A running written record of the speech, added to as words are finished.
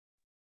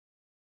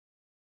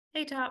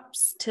Hey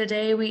Tops,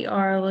 today we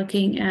are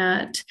looking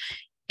at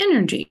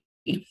energy,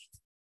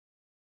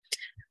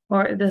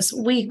 or this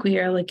week we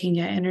are looking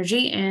at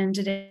energy, and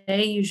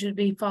today you should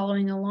be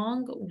following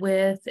along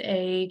with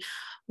a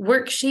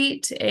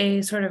worksheet,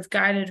 a sort of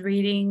guided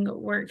reading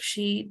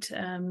worksheet.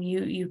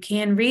 You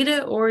can read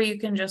it, or you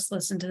can just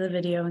listen to the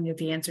video and get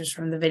the answers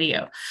from the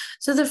video.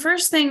 So the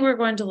first thing we're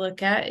going to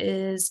look at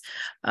is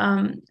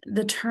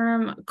the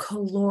term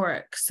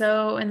caloric.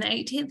 So in the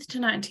 18th to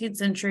 19th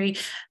century,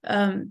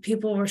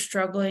 people were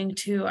struggling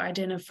to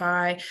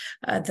identify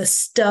the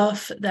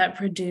stuff that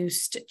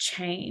produced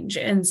change.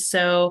 And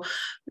so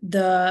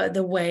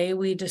the way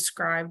we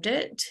described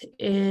it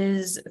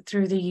is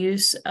through the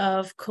use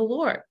of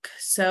caloric.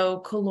 So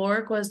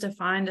caloric was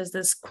defined as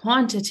this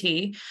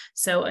quantity,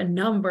 so a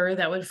number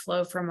that would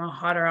flow from a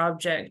hotter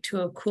object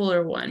to a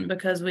cooler one,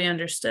 because we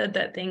understood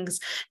that things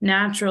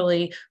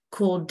naturally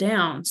cooled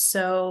down.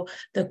 So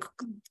the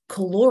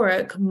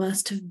caloric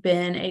must have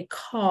been a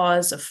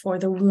cause for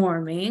the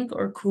warming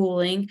or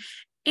cooling.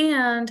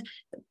 And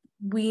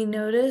we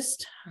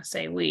noticed,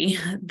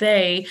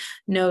 they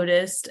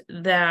noticed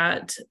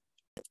that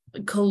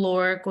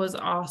caloric was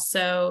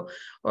also,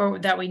 or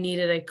that we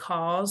needed a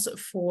cause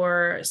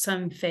for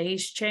some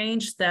phase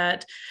change,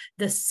 that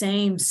the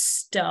same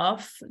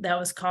stuff that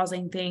was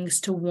causing things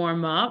to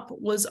warm up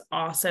was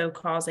also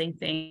causing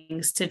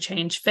things to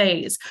change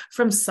phase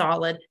from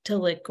solid to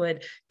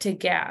liquid to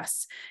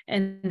gas.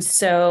 And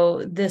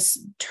so this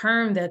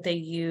term that they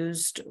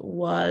used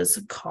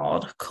was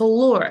called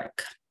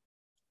caloric.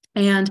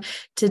 And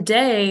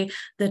today,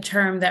 the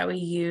term that we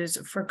use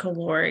for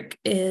caloric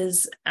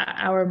is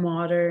our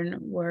modern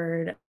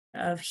word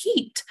of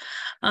heat.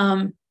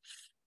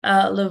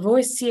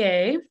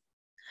 Lavoisier,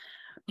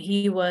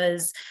 he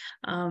was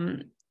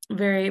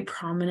very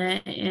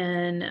prominent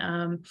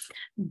in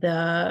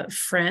the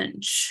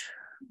French,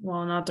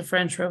 well, not the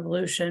French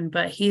Revolution,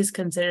 but he's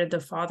considered the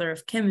father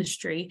of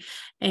chemistry.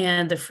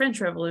 And the French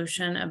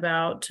Revolution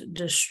about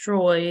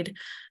destroyed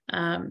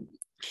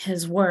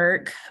his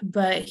work,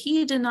 but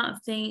he did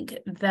not think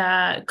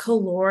that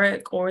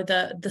caloric, or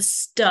the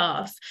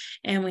stuff,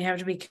 and we have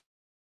to be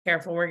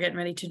careful, we're getting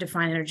ready to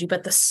define energy,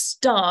 but the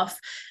stuff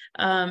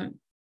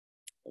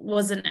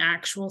was an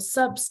actual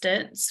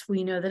substance.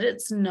 We know that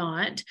it's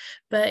not,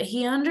 but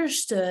he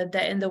understood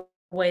that in the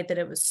way that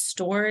it was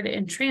stored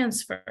and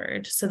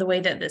transferred, so the way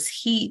that this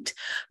heat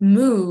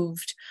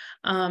moved,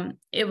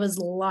 it was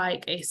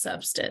like a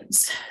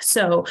substance.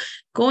 So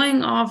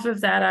going off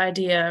of that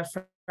idea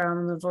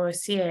from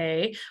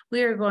Lavoisier,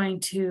 we are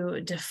going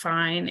to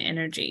define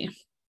energy.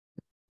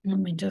 Let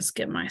me just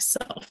get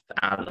myself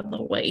out of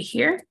the way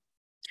here.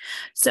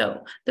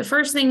 So the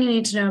first thing you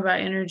need to know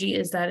about energy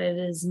is that it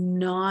is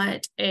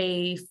not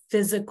a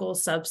physical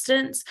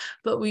substance,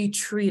 but we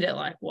treat it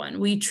like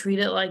one. We treat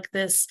it like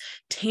this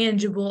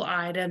tangible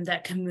item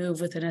that can move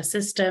within a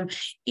system,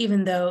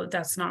 even though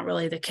that's not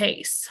really the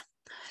case.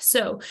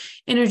 So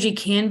energy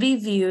can be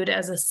viewed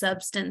as a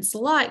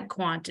substance-like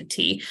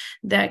quantity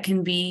that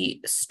can be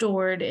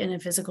stored in a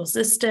physical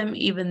system,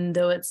 even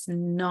though it's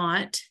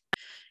not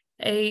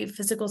a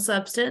physical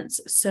substance.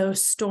 So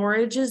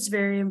storage is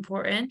very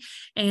important.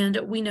 And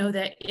we know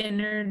that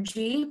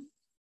energy,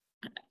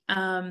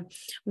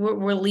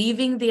 we're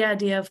leaving the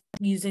idea of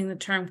using the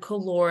term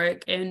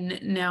caloric, and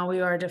now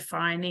we are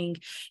defining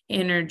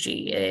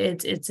energy.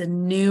 It's a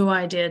new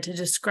idea to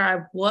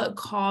describe what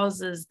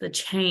causes the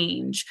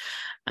change.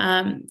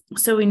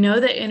 So we know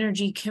that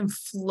energy can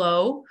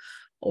flow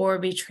or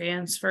be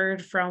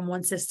transferred from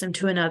one system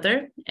to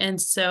another.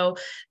 And so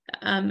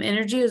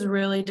energy is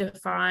really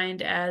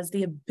defined as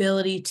the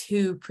ability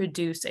to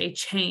produce a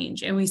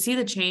change. And we see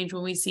the change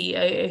when we see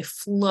a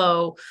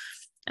flow,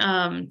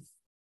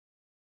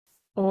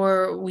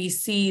 or we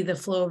see the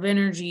flow of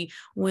energy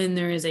when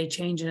there is a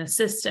change in a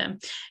system.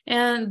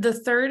 And the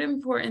third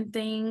important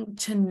thing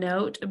to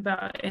note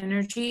about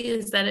energy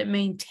is that it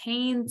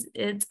maintains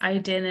its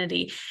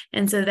identity.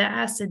 And so that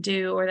has to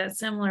do, or that's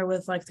similar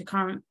with like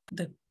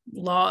the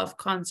law of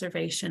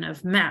conservation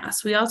of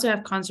mass. We also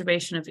have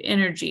conservation of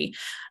energy.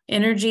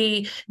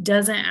 Energy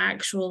doesn't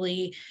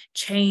actually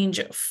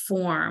change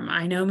form.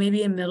 I know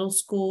maybe in middle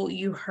school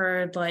you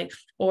heard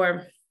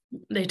or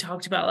they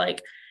talked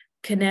about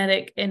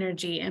kinetic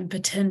energy and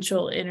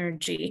potential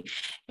energy,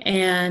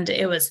 and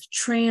it was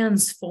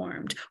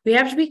transformed. We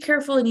have to be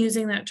careful in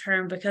using that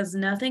term, because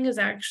nothing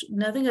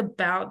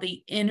about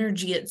the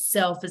energy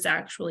itself is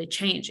actually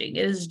changing.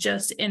 It is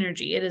just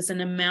energy. It is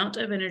an amount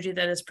of energy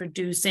that is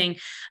producing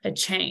a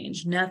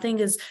change. Nothing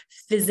is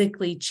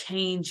physically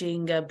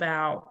changing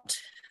about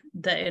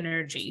the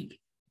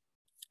energy.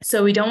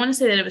 So we don't want to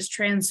say that it was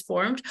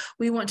transformed.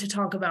 We want to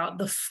talk about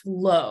the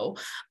flow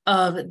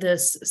of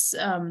this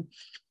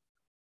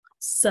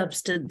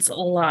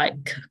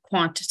substance-like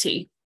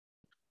quantity.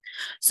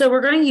 So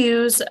we're going to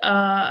use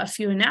a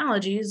few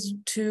analogies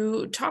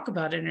to talk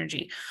about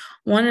energy.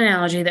 One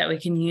analogy that we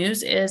can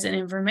use is an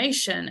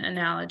information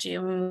analogy.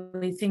 And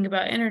when we think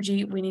about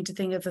energy, we need to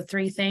think of the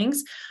three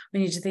things.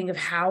 We need to think of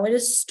how it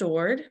is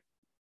stored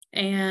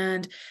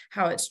and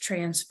how it's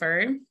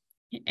transferred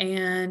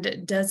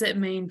and does it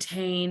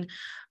maintain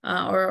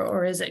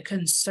or is it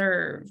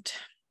conserved?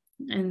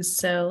 And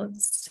so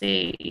let's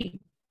see.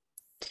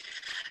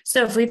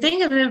 So if we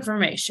think of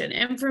information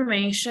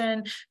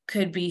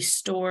could be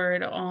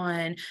stored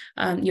on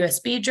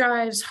USB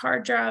drives,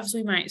 hard drives.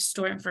 We might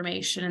store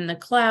information in the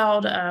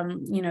cloud.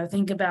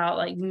 Think about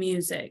like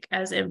music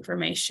as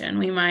information.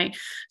 We might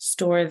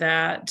store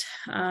that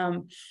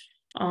on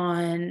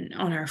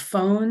our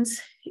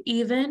phones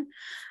even.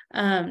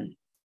 When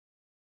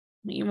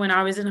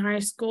I was in high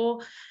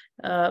school,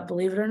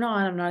 believe it or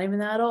not, I'm not even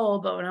that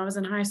old, but when I was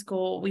in high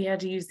school, we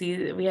had to use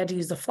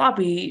the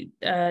floppy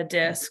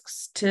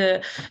disks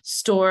to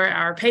store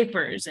our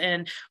papers,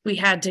 and we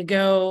had to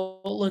go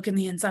look in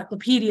the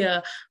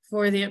encyclopedia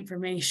for the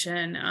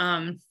information.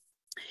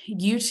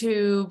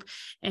 YouTube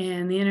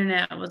and the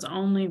internet was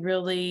only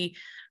really,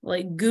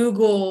 like,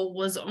 Google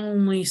was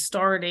only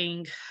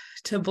starting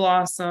to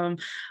blossom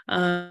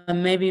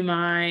maybe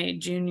my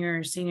junior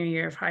or senior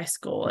year of high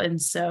school. And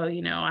so,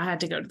 I had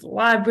to go to the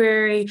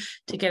library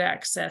to get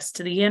access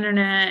to the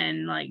internet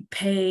and like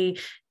pay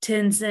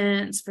 10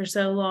 cents for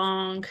so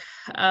long.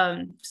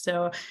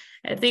 So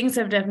things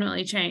have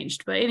definitely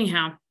changed. But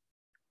anyhow,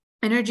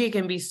 energy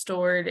can be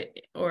stored,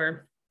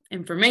 or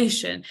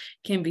information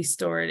can be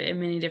stored in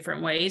many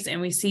different ways.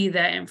 And we see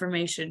that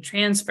information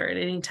transferred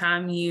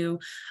anytime you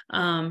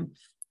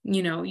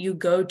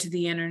go to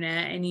the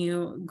internet and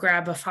you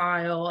grab a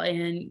file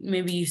and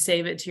maybe you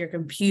save it to your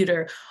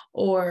computer,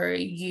 or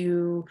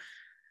you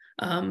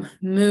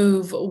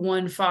move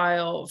one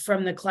file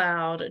from the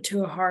cloud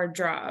to a hard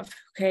drive.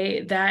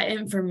 Okay, that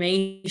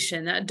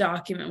information, that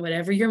document,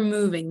 whatever you're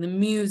moving, the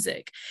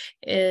music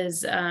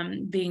is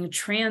being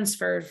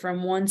transferred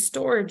from one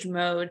storage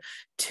mode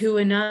to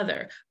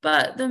another,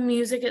 but the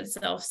music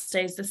itself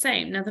stays the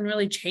same. Nothing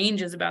really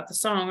changes about the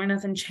song, or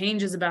nothing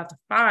changes about the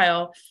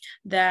file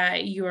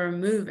that you are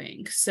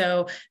moving.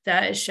 So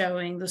that is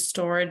showing the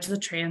storage, the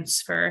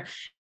transfer,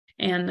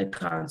 and the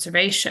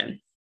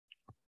conservation.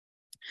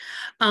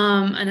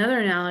 Another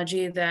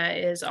analogy that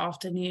is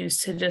often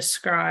used to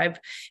describe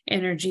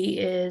energy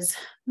is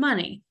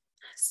money.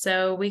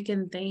 So we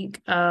can think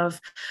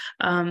of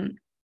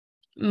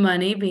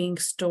money being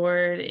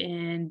stored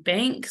in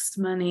banks.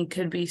 Money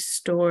could be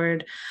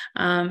stored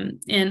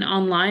in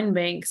online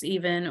banks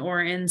even, or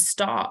in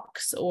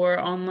stocks or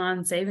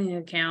online saving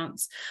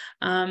accounts.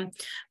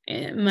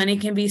 Money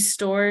can be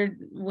stored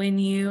when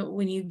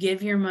you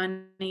give your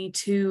money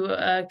to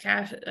a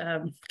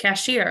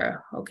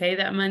cashier. Okay,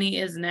 that money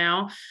is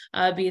now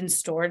being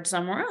stored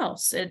somewhere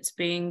else. It's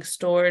being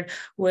stored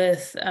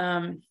with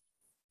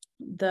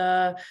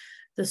the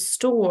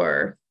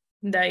store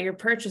that you're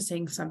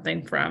purchasing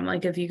something from.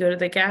 Like if you go to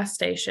the gas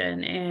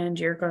station and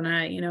you're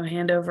gonna,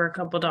 hand over a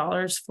couple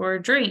dollars for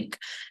a drink,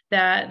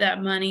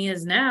 that money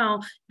is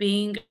now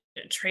being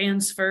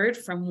transferred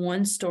from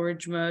one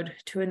storage mode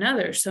to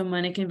another. So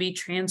money can be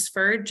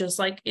transferred just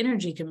like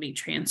energy can be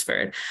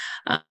transferred.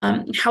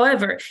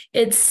 However,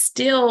 it's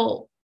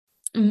still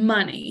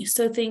money.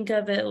 So think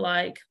of it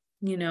like,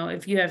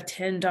 if you have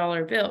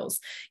 $10 bills,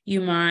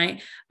 you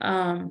might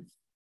 10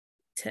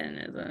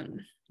 isn't,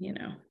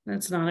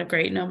 that's not a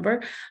great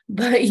number,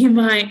 but you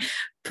might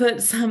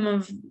put some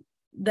of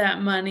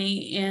that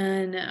money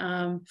in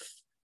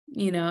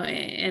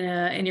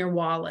in your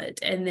wallet,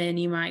 and then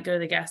you might go to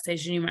the gas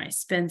station, you might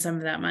spend some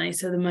of that money.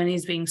 So the money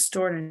is being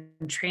stored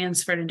and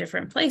transferred in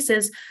different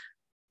places,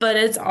 but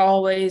it's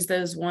always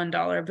those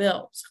 $1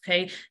 bills.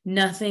 Okay,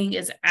 nothing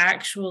is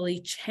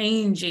actually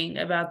changing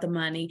about the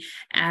money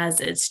as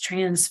it's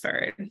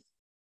transferred.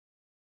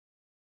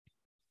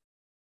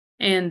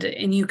 And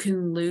you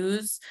can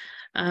lose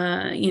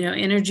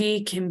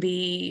energy can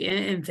be,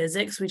 in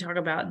physics, we talk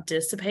about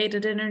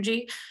dissipated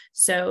energy.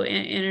 So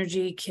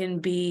energy can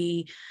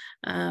be,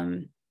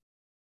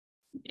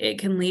 it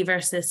can leave our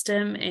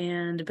system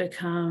and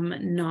become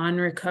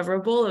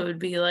non-recoverable. It would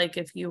be like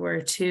if you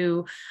were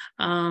to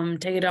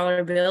take a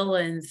dollar bill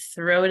and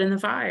throw it in the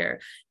fire.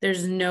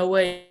 There's no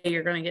way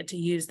you're going to get to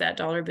use that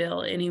dollar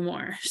bill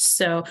anymore.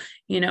 So,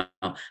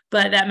 but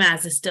that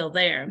mass is still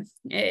there.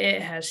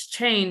 It has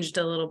changed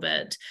a little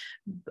bit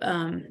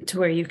to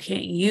where you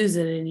can't use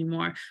it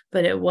anymore,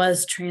 but it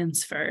was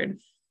transferred.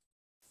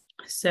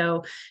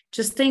 So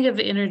just think of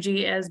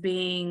energy as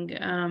being,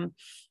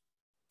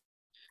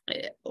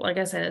 like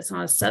I said, it's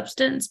not a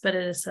substance, but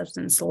it is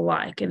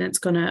substance-like, and it's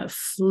going to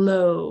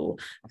flow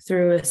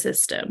through a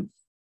system.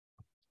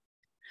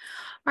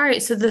 All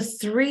right, so the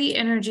 3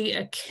 energy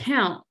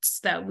accounts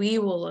that we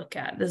will look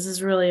at, this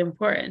is really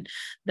important.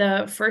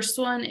 The first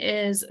one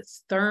is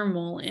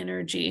thermal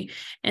energy,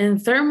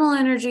 and thermal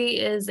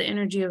energy is the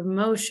energy of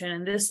motion,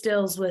 and this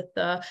deals with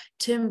the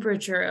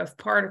temperature of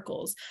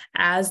particles.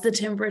 As the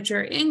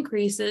temperature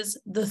increases,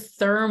 the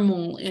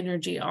thermal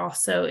energy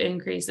also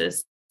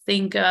increases.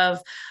 Think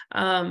of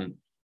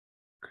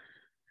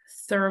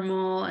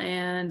thermal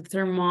and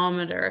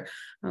thermometer.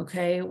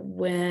 Okay,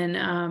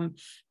 when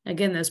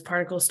again, those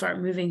particles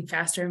start moving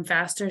faster and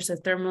faster. So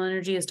thermal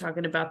energy is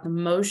talking about the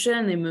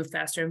motion. They move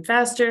faster and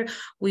faster.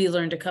 We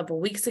learned a couple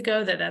weeks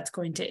ago that that's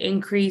going to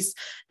increase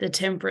the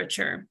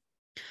temperature.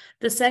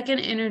 The second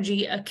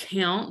energy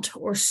account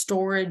or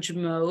storage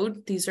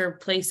mode, these are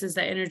places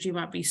that energy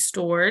might be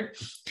stored,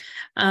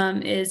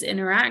 is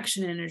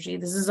interaction energy.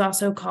 This is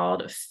also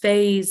called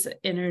phase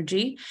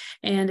energy,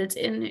 and it's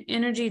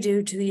energy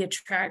due to the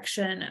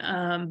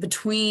attraction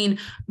between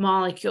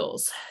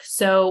molecules.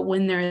 So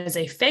when there is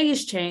a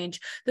phase change,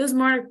 those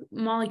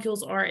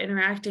molecules are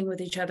interacting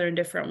with each other in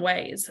different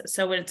ways.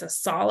 So when it's a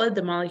solid,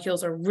 the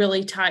molecules are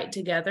really tight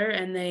together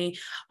and they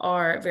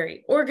are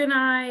very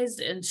organized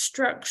and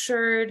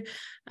structured,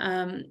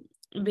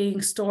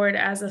 being stored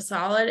as a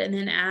solid. And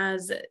then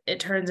as it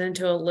turns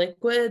into a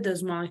liquid,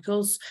 those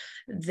molecules,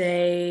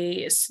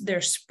 they're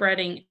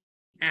spreading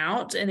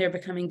out and they're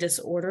becoming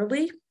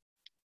disorderly.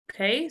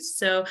 Okay,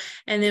 so,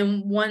 and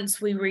then once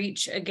we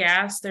reach a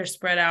gas, they're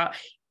spread out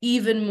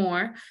even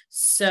more.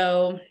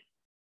 So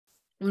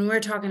when we're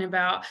talking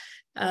about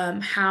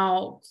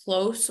how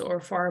close or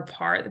far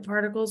apart the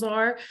particles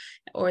are,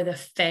 or the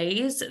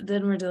phase,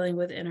 then we're dealing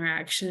with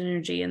interaction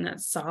energy, and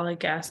that's solid,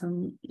 gas,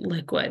 and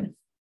liquid.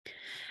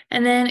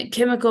 And then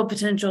chemical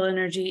potential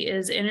energy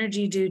is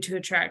energy due to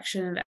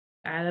attraction of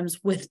atoms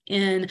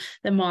within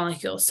the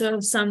molecule. So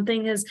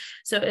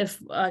if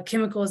a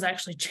chemical is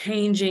actually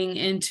changing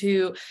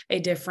into a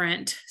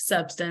different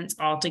substance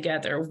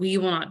altogether, we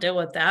will not deal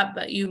with that,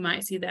 but you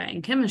might see that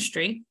in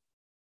chemistry.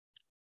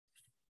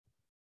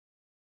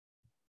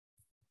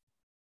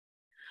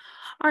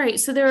 All right,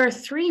 so there are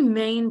three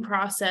main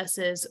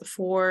processes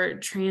for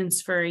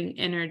transferring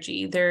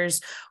energy. There's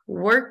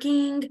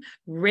working,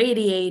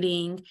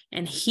 radiating,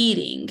 and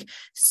heating.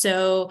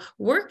 So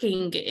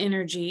working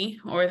energy,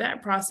 or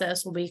that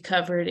process, will be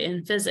covered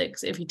in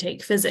physics if you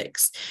take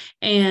physics.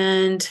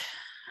 And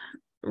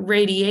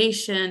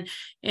radiation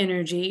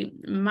energy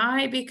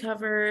might be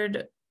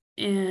covered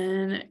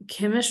in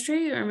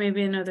chemistry, or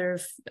maybe another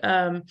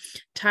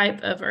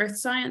type of earth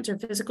science or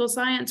physical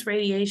science.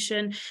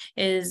 Radiation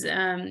is,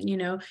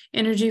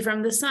 energy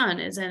from the sun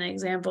is an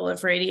example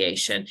of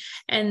radiation.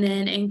 And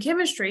then in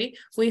chemistry,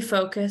 we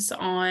focus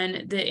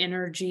on the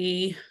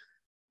energy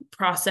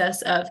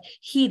process of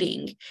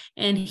heating,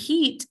 and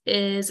heat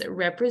is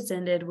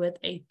represented with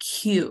a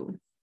Q.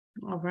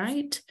 All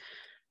right.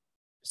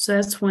 So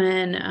that's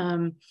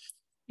when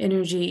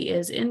energy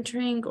is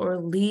entering or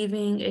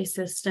leaving a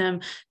system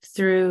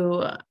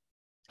through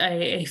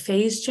a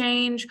phase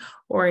change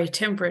or a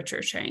temperature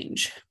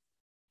change.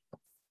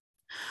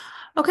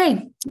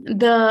 Okay,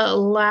 the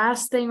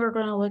last thing we're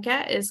going to look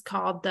at is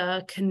called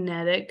the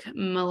kinetic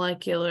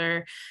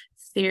molecular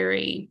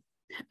theory.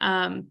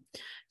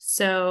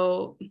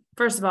 So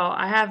first of all,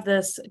 I have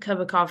this cup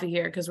of coffee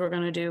here because we're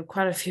going to do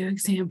quite a few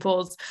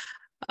examples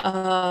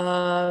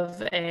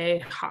of a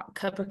hot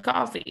cup of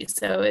coffee.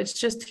 So it's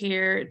just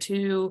here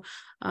to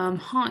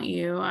haunt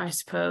you, I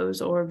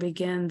suppose, or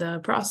begin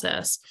the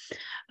process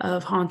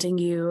of haunting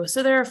you.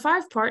 So there are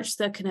 5 parts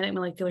to the kinetic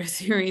molecular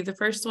theory. The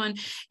first one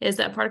is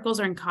that particles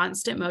are in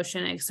constant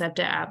motion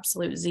except at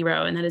absolute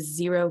zero, and that is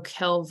 0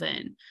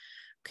 Kelvin.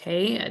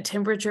 Okay,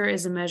 temperature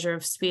is a measure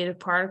of speed of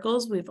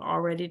particles. We've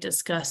already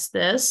discussed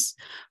this.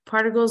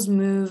 Particles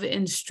move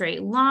in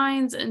straight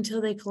lines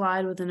until they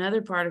collide with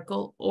another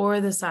particle or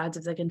the sides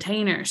of the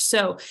container.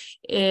 So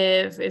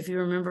if you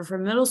remember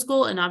from middle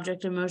school, an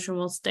object in motion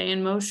will stay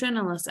in motion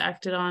unless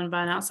acted on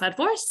by an outside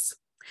force.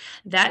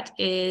 That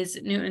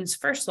is Newton's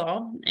first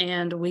law,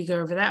 and we go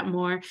over that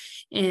more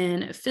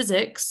in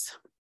physics.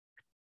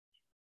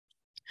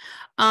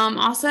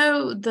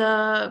 Also,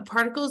 the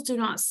particles do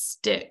not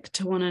stick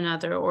to one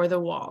another or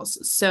the walls,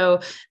 so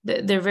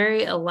they're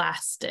very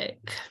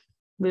elastic,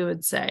 we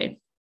would say.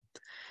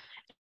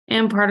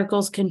 And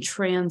particles can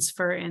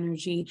transfer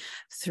energy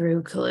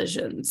through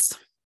collisions.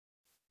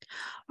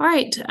 All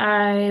right,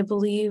 I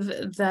believe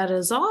that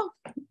is all,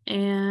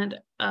 and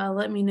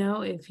let me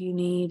know if you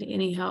need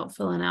any help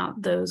filling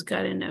out those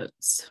guided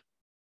notes.